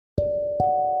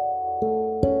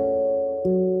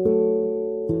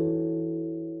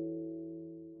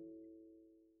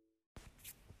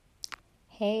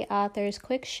Hey authors,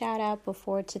 quick shout out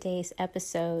before today's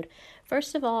episode.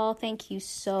 First of all, thank you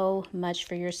so much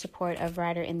for your support of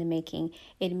Writer in the Making.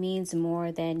 It means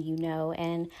more than you know,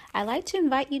 and I'd like to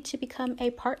invite you to become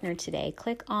a partner today.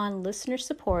 Click on listener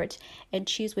support and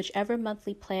choose whichever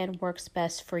monthly plan works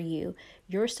best for you.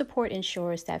 Your support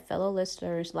ensures that fellow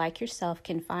listeners like yourself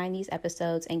can find these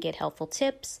episodes and get helpful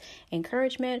tips,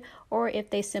 encouragement, or if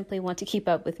they simply want to keep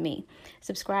up with me.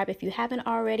 Subscribe if you haven't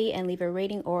already and leave a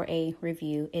rating or a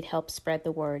review. It helps spread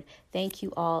the word. Thank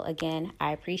you all again.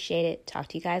 I appreciate it. Talk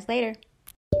to you guys later.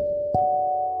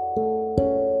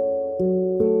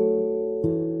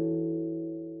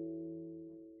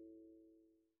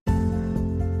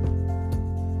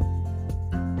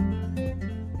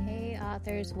 Hey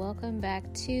authors, welcome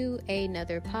back to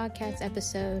another podcast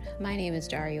episode. My name is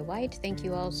Daria White. Thank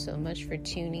you all so much for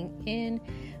tuning in.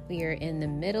 We are in the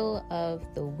middle of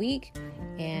the week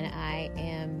and I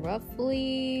am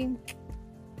roughly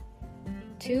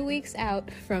 2 weeks out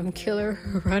from Killer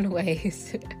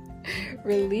Runway's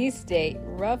release date,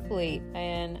 roughly,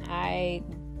 and I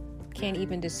can't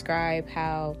even describe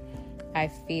how I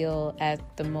feel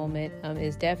at the moment.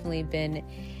 It's definitely been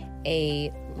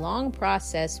a long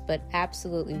process, but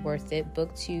absolutely worth it.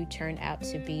 Book 2 turned out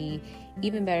to be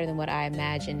even better than what I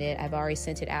imagined it. I've already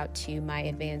sent it out to my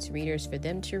advanced readers for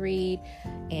them to read,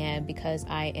 and because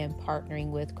I am partnering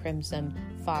with Crimson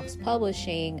Fox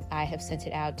Publishing, I have sent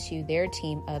it out to their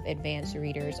team of advanced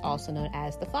readers, also known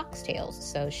as the Foxtails.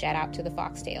 So shout out to the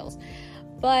Foxtails.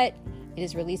 But it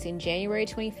is releasing January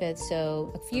 25th,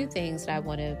 so a few things that I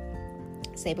want to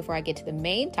say before I get to the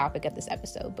main topic of this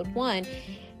episode. But one,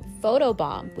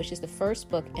 Photobomb, which is the first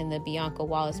book in the Bianca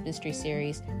Wallace mystery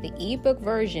series, the ebook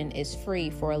version is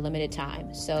free for a limited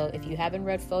time. So if you haven't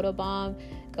read Photobomb,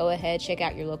 go ahead, check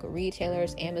out your local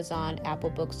retailers, Amazon,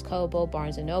 Apple Books, Kobo,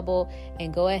 Barnes & Noble,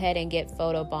 and go ahead and get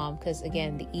Photobomb because,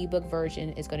 again, the ebook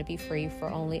version is going to be free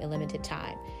for only a limited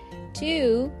time.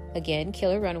 2, again,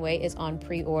 Killer Runway is on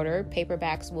pre-order.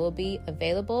 Paperbacks will be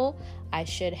available. I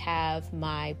should have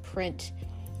my print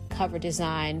cover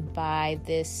design by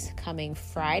this coming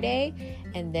Friday,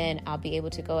 and then I'll be able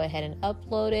to go ahead and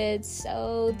upload it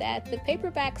so that the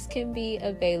paperbacks can be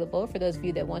available for those of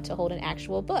you that want to hold an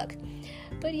actual book.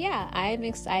 But yeah, I'm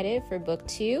excited for book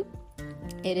 2.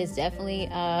 It has definitely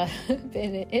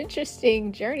been an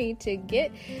interesting journey to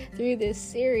get through this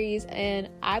series, and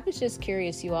I was just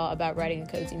curious, you all, about writing a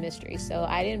cozy mystery. So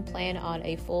I didn't plan on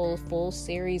a full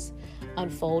series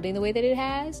unfolding the way that it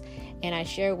has, and I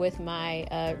shared with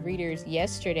my readers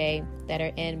yesterday that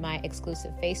are in my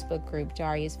exclusive Facebook group,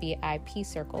 Daria's VIP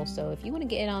Circle. So if you want to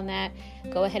get in on that,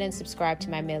 go ahead and subscribe to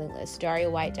my mailing list,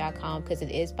 dariawhite.com, because it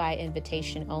is by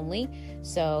invitation only.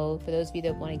 So for those of you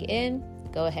that want to get in,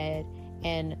 go ahead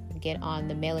and get on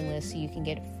the mailing list so you can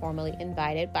get formally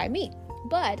invited by me.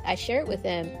 But I shared with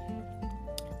them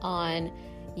on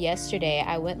yesterday,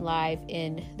 I went live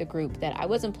in the group that I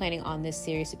wasn't planning on this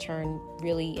series to turn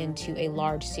really into a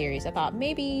large series. I thought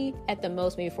maybe at the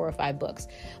most, maybe 4 or 5 books.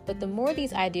 But the more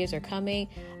these ideas are coming,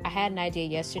 I had an idea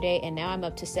yesterday and now I'm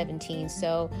up to 17.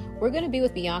 So we're going to be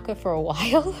with Bianca for a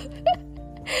while.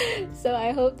 So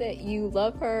I hope that you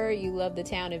love her, you love the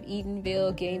town of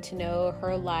Eatonville, getting to know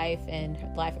her life and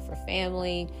the life of her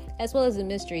family, as well as the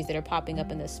mysteries that are popping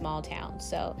up in this small town.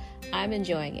 So I'm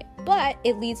enjoying it. But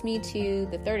it leads me to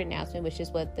the third announcement, which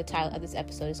is what the title of this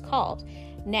episode is called.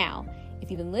 Now, if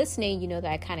you've been listening, you know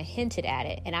that I kind of hinted at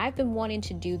it, and I've been wanting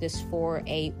to do this for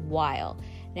a while.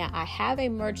 Now, I have a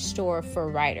merch store for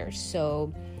writers,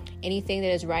 so anything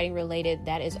that is writing related,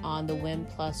 that is on the Win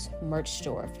Plus merch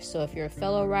store. So if you're a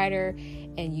fellow writer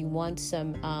and you want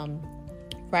some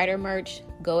writer merch,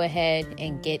 go ahead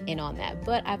and get in on that.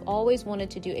 But I've always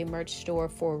wanted to do a merch store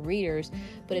for readers,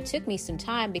 but it took me some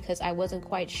time because I wasn't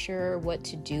quite sure what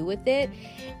to do with it.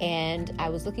 And I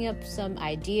was looking up some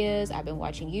ideas. I've been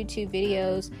watching YouTube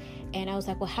videos, and I was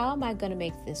like, well, how am I going to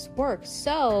make this work?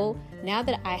 So now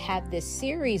that I have this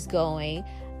series going,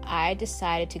 I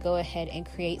decided to go ahead and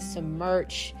create some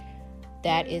merch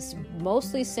that is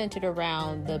mostly centered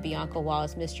around the Bianca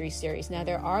Wallace mystery series. Now,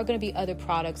 there are going to be other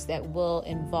products that will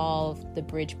involve the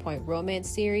Bridgepoint romance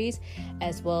series,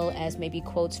 as well as maybe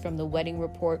quotes from the Wedding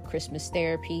Report, Christmas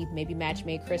Therapy, maybe Match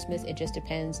Made Christmas. It just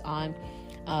depends on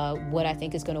what I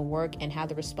think is going to work and how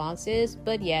the response is.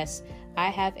 But yes, I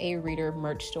have a reader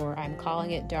merch store. I'm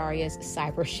calling it Daria's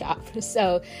Cyber Shop.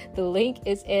 So the link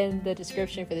is in the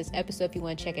description for this episode if you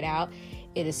want to check it out.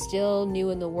 It is still new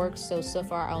in the works, so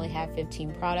far I only have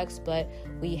 15 products, but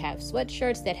we have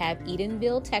sweatshirts that have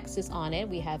Eatonville, Texas on it.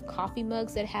 We have coffee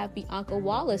mugs that have Bianca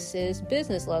Wallace's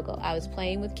business logo. I was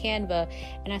playing with Canva,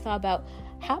 and I thought about,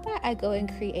 how about I go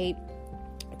and create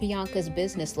Bianca's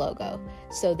business logo.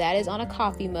 So that is on a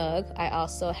coffee mug. I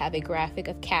also have a graphic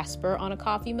of Casper on a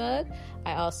coffee mug.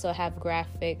 I also have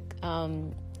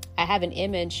I have an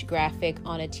image graphic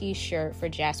on a t-shirt for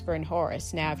Jasper and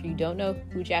Horace. Now, if you don't know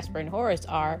who Jasper and Horace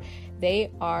are, they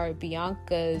are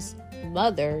Bianca's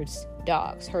mother's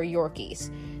dogs, her Yorkies.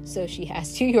 So she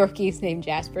has 2 Yorkies named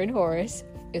Jasper and Horace.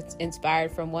 It's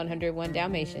inspired from 101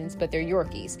 Dalmatians, but they're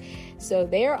Yorkies. So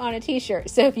they are on a t-shirt.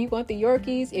 So if you want the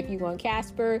Yorkies, if you want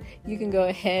Casper, you can go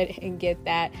ahead and get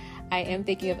that. I am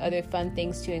thinking of other fun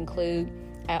things to include.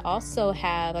 I also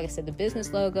have, like I said, the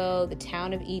business logo, the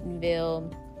town of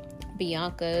Eatonville,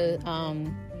 Bianca.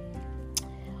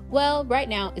 Well, right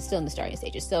now it's still in the starting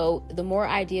stages. So the more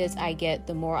ideas I get,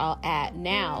 the more I'll add.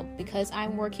 Now, because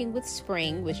I'm working with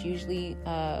Spring, which usually,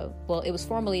 it was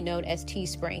formerly known as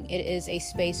Teespring. It is a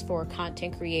space for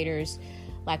content creators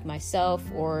like myself,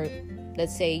 or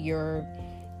let's say you're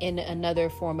in another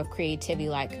form of creativity,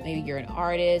 like maybe you're an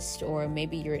artist or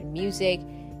maybe you're in music.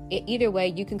 Either way,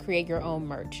 you can create your own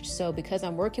merch. So because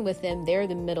I'm working with them, they're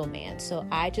the middleman. So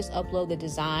I just upload the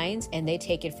designs and they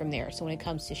take it from there. So when it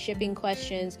comes to shipping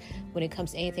questions, when it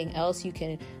comes to anything else, you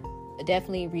can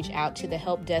definitely reach out to the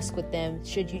help desk with them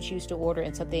should you choose to order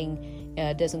and something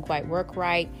doesn't quite work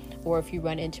right, or if you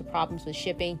run into problems with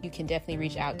shipping, you can definitely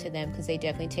reach out to them because they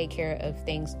definitely take care of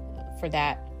things for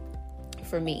that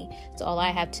for me. So all I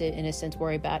have to, in a sense,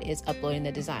 worry about is uploading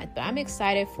the designs. But I'm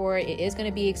excited for it. It is going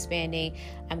to be expanding.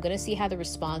 I'm going to see how the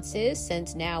response is.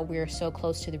 Since now we're so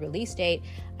close to the release date,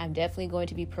 I'm definitely going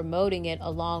to be promoting it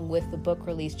along with the book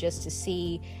release just to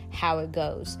see how it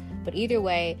goes. But either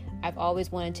way, I've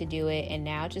always wanted to do it, and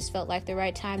now it just felt like the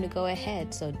right time to go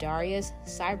ahead. So Daria's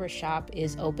Cyber Shop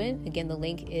is open. Again, the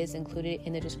link is included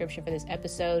in the description for this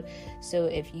episode. So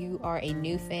if you are a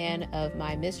new fan of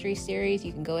my mystery series,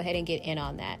 you can go ahead and get in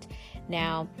on that.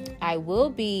 Now, I will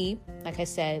be, like I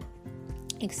said,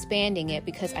 expanding it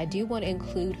because I do want to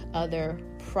include other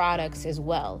products as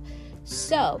well.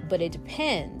 So, but it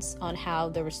depends on how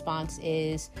the response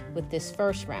is with this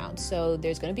first round. So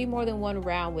there's going to be more than one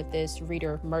round with this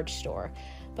reader merch store.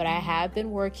 But I have been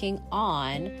working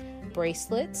on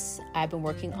bracelets. I've been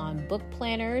working on book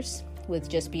planners with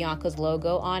just Bianca's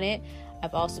logo on it.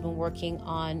 I've also been working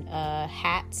on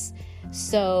hats.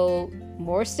 So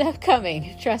more stuff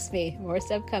coming, trust me, more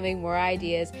stuff coming, more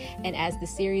ideas. And as the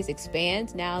series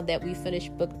expands, now that we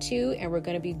finished book 2 and we're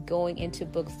going to be going into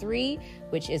book 3,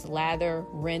 which is Lather,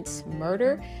 Rinse,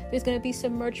 Murder, there's going to be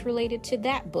some merch related to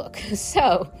that book.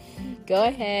 So go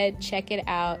ahead, check it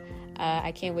out.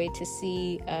 I can't wait to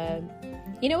see.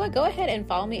 You know what? Go ahead and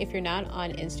follow me if you're not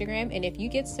on Instagram. And if you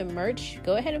get some merch,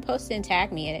 go ahead and post it and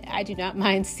tag me. And I do not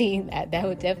mind seeing that. That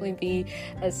would definitely be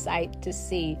a sight to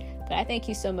see. But I thank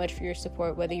you so much for your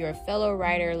support, whether you're a fellow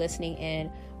writer listening in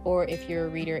or if you're a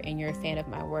reader and you're a fan of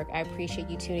my work. I appreciate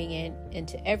you tuning in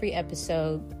into every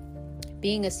episode,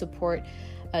 being a support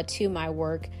to my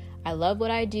work. I love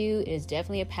what I do. It is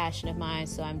definitely a passion of mine.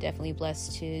 So I'm definitely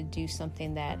blessed to do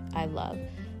something that I love.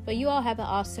 But you all have an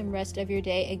awesome rest of your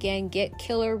day. Again, Get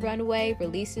Killer Runway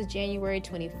releases January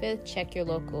 25th. Check your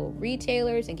local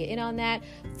retailers and get in on that.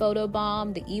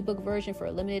 Photobomb, the ebook version for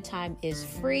a limited time, is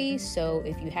free. So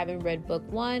if you haven't read book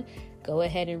 1, go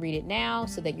ahead and read it now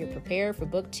so that you're prepared for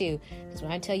book 2. Because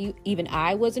when I tell you, even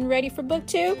I wasn't ready for book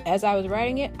 2 as I was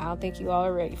writing it, I don't think you all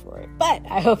are ready for it. But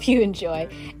I hope you enjoy.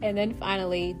 And then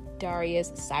finally,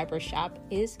 Daria's Cyber Shop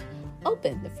is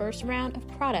open. The first round of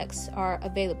products are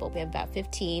available. We have about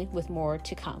 15 with more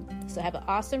to come. So have an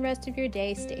awesome rest of your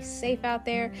day. Stay safe out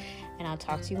there, and I'll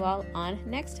talk to you all on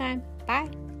next time.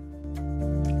 Bye.